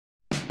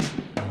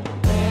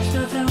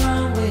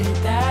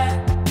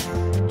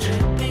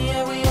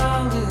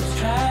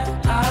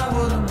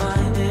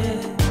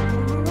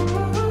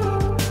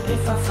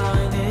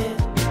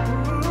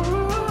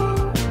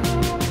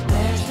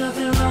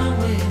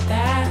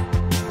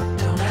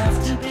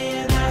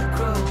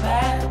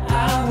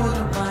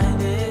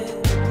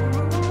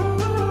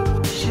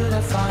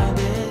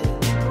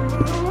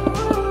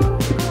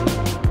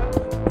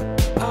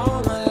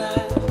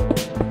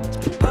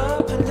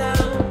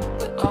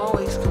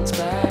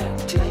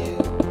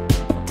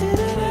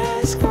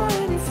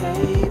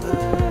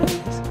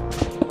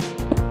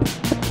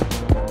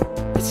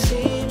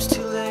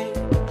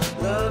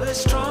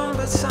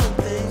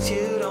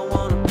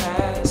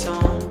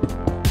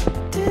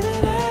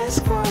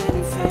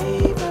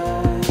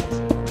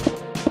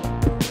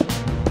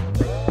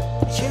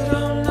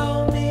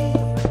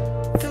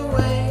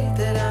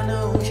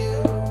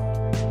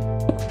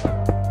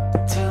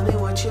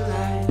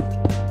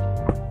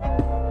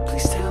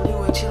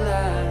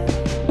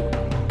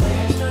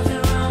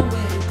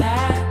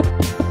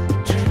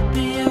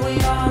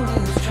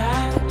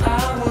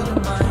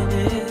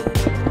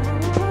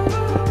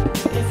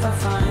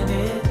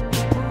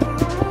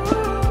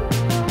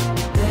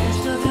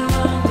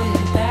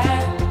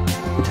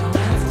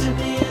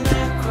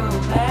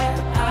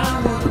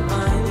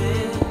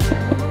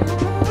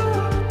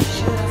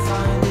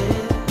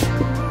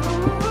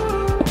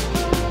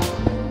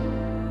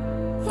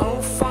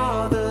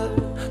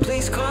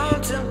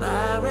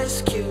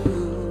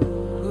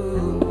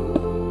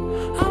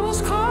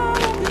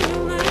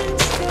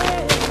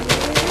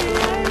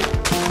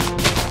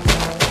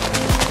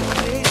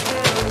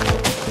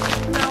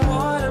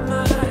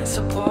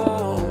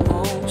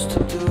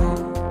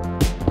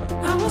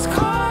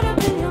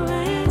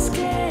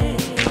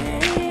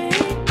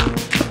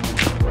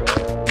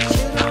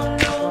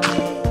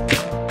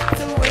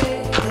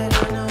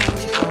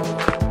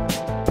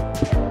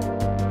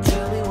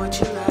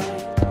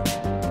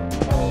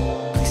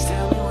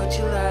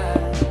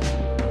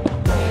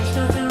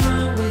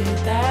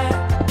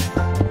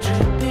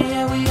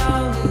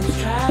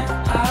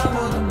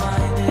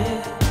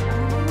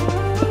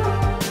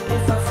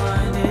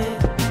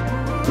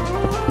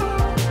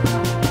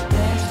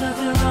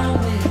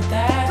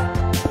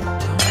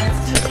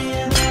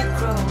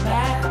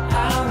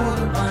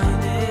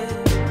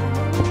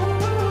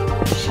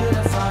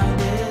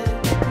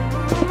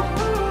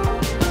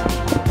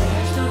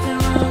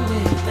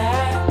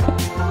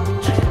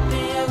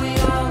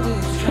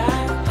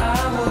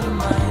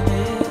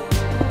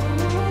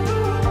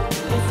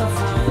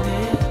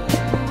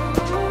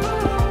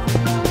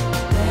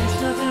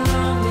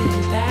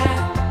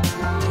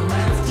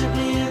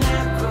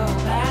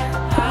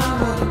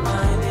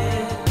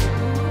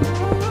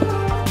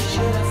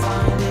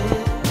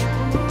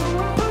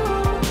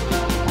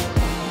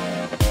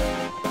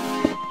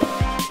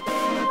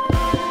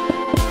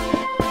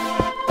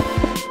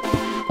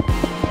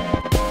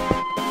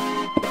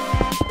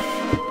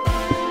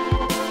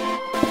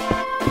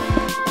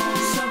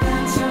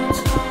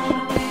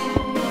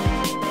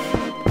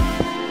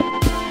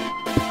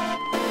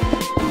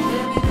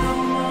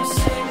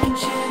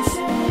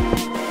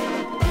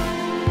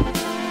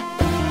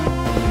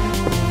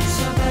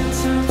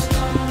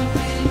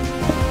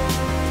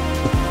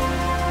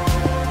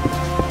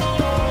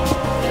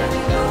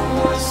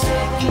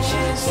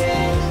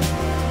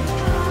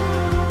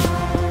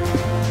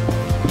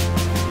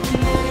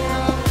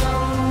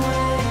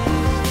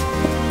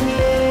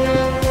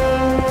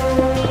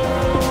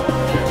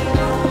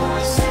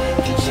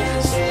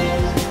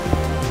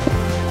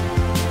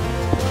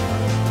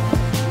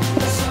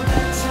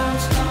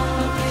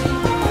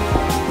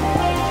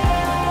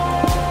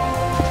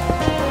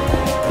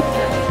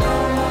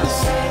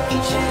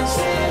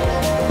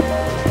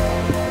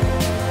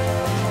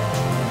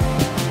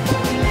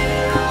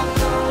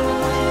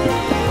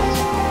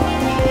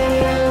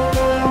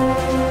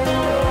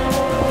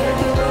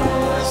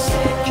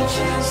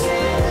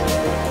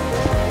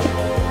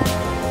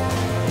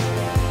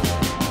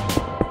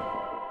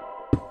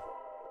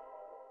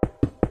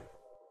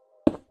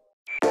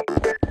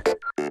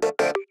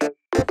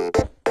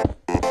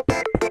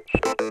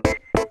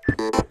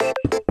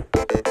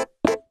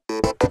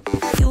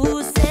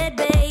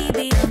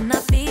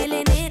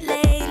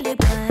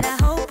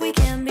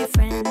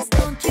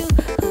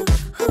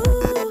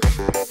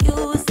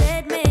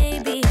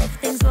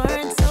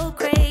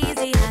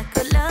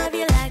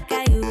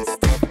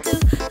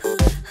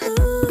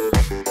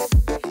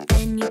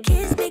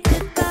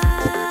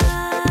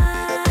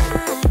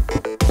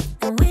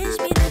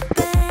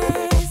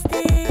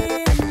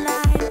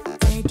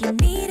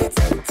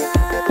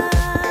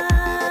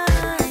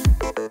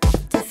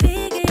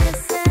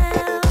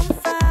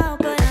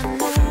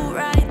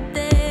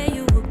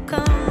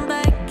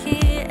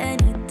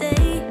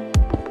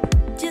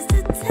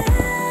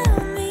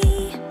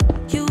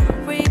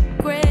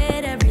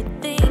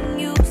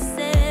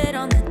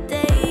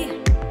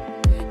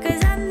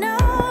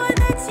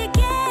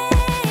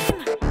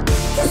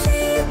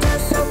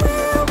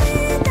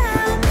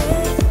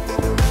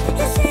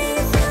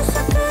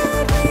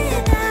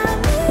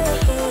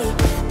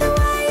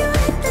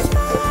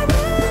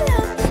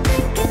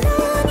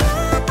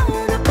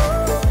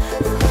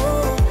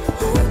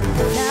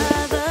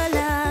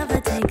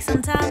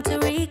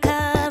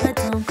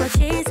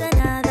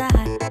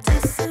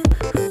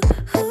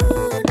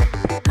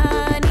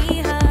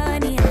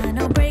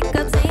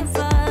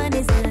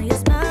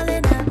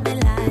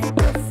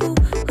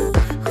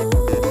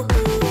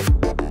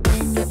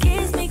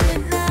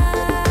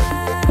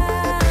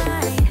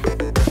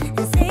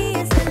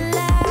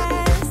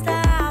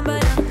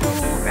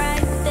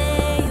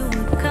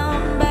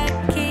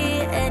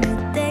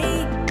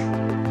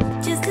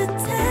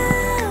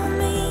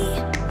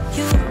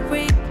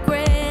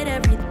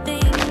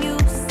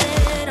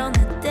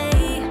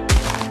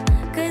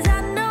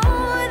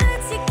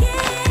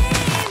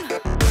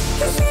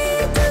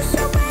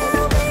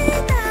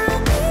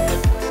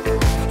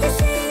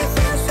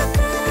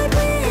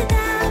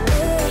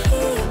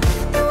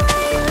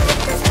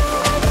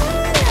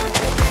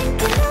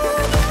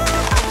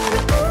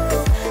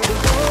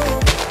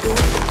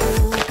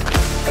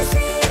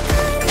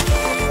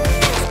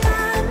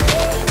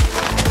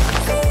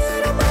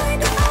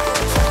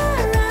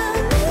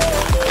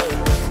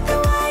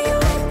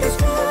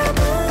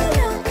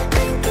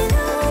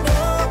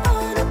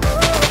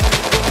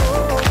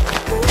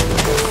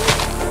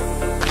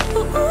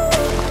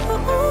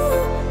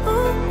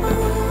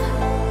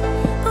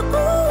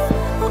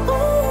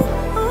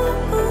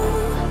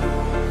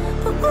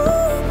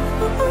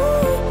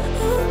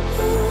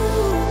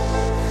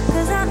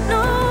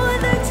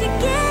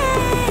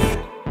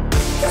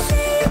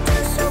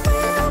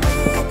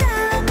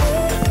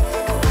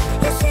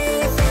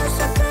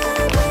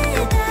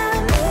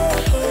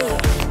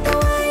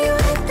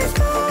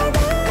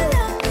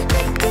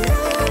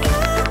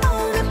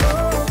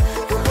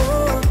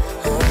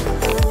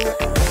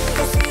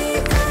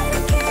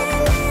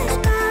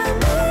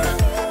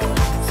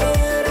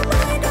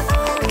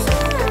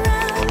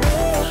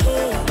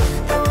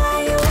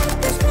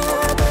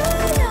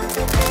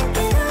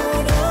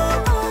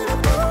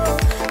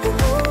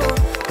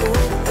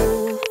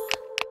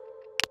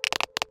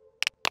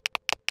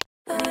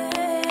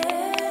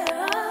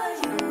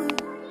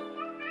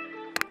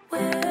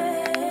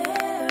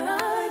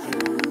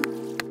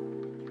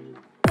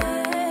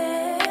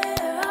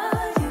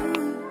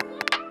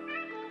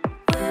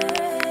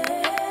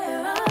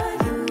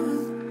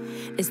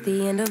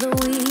the end of the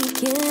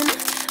weekend,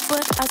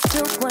 but I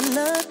still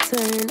wanna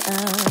turn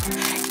up.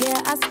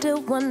 Yeah, I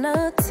still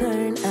wanna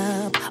turn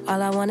up.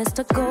 All I want is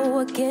to go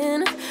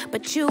again,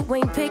 but you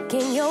ain't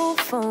picking your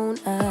phone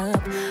up.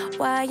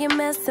 Why you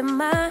messing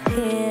my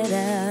head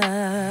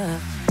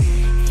up?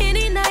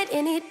 Any night,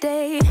 any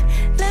day,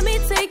 let me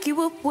take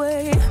you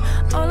away.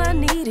 All I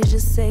need is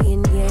just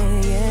saying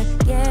yeah, yeah,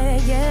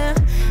 yeah, yeah.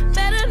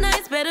 Better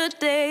nights, better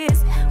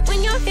days,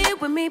 when you're here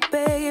with me,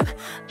 babe.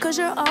 Cause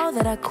you're all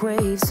that I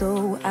crave,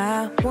 so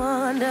I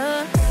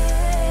wonder,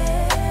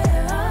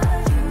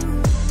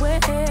 where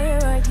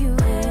are you?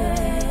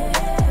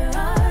 Where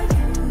are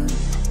you?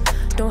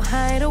 Don't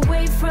hide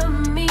away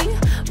from me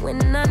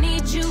when I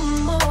need you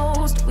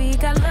most. We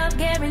got love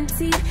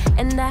guaranteed,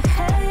 and I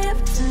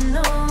have to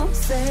know,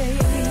 say